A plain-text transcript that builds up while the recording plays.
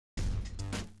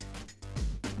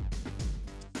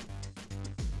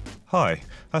Hi,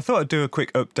 I thought I'd do a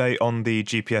quick update on the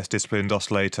GPS disciplined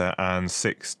oscillator and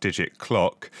 6-digit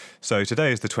clock. So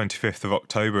today is the 25th of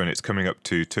October and it's coming up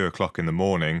to 2 o'clock in the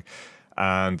morning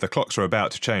and the clocks are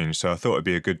about to change, so I thought it'd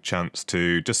be a good chance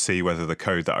to just see whether the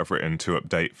code that I've written to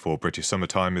update for British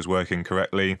summertime is working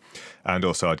correctly, and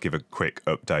also I'd give a quick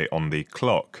update on the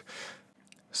clock.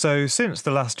 So since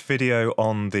the last video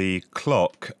on the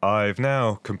clock, I've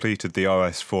now completed the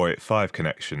RS485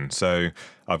 connection. So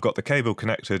I've got the cable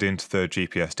connected into the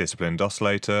GPS disciplined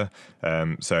oscillator.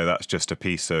 So that's just a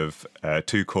piece of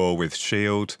 2-core with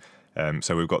shield.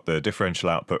 So we've got the differential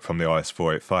output from the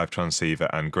RS485 transceiver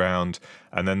and ground,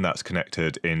 and then that's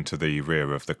connected into the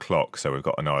rear of the clock. So we've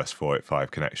got an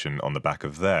RS485 connection on the back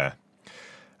of there.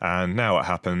 And now what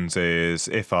happens is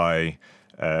if I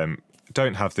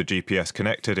don't have the GPS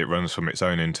connected, it runs from its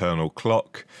own internal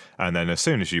clock, and then as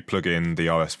soon as you plug in the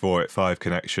RS485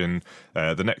 connection,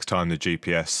 the next time the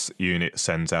GPS unit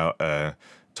sends out a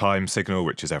time signal,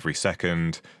 which is every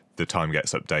second, the time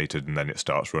gets updated and then it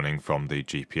starts running from the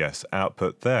GPS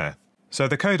output there. So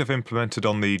the code I've implemented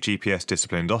on the GPS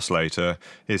disciplined oscillator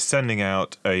is sending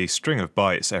out a string of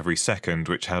bytes every second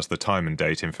which has the time and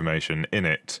date information in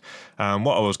it. And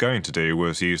what I was going to do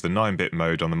was use the 9-bit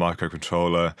mode on the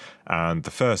microcontroller, and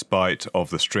the first byte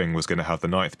of the string was going to have the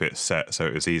 9th bit set so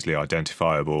it was easily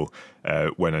identifiable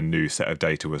when a new set of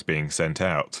data was being sent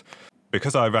out.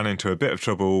 Because I ran into a bit of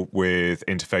trouble with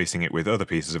interfacing it with other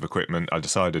pieces of equipment, I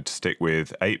decided to stick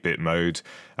with 8-bit mode,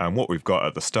 and what we've got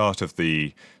at the start of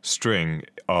the string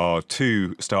are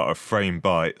 2 start of frame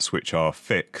bytes which are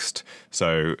fixed,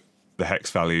 so the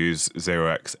hex values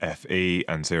 0xFE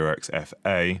and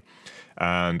 0xFA,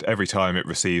 and every time it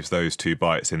receives those 2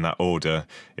 bytes in that order,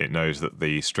 it knows that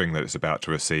the string that it's about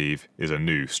to receive is a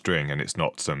new string and it's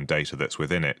not some data that's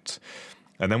within it.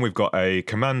 And then we've got a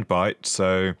command byte,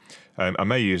 so I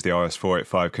may use the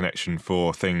RS485 connection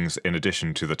for things in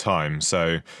addition to the time.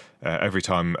 So every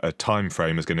time a time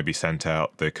frame is going to be sent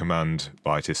out, the command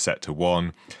byte is set to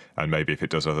 1, and maybe if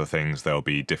it does other things, there'll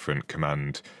be different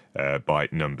command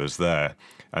byte numbers there.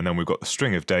 And then we've got the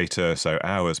string of data, so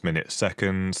hours, minutes,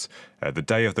 seconds, the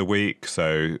day of the week,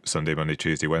 so Sunday, Monday,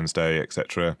 Tuesday, Wednesday,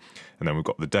 etc. And then we've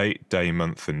got the date, day,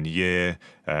 month, and year.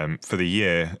 For the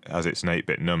year, as it's an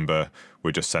 8-bit number,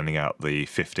 we're just sending out the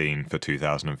 15 for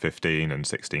 2015 and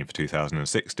 16 for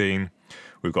 2016.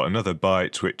 We've got another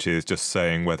byte which is just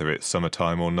saying whether it's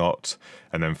summertime or not.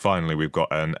 And then finally we've got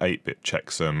an 8-bit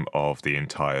checksum of the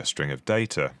entire string of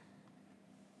data.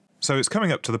 So it's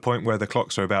coming up to the point where the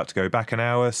clocks are about to go back an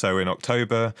hour. So in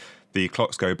October, the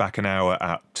clocks go back an hour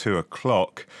at 2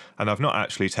 o'clock, and I've not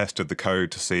actually tested the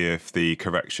code to see if the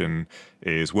correction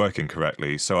is working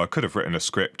correctly. So I could have written a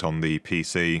script on the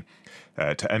PC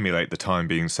to emulate the time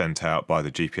being sent out by the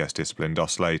GPS disciplined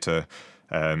oscillator,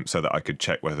 so that I could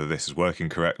check whether this is working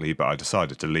correctly, but I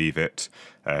decided to leave it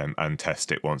and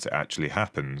test it once it actually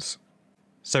happens.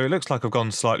 So it looks like I've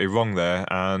gone slightly wrong there,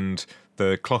 and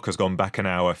the clock has gone back an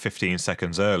hour 15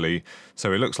 seconds early,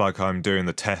 so it looks like I'm doing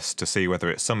the test to see whether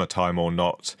it's summertime or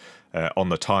not on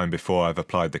the time before I've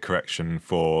applied the correction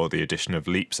for the addition of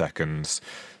leap seconds.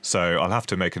 So I'll have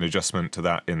to make an adjustment to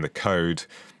that in the code,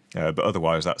 but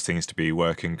otherwise that seems to be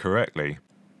working correctly.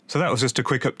 So that was just a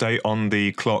quick update on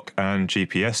the clock and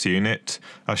GPS unit.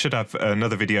 I should have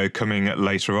another video coming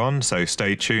later on, so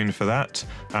stay tuned for that,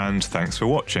 and thanks for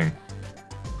watching.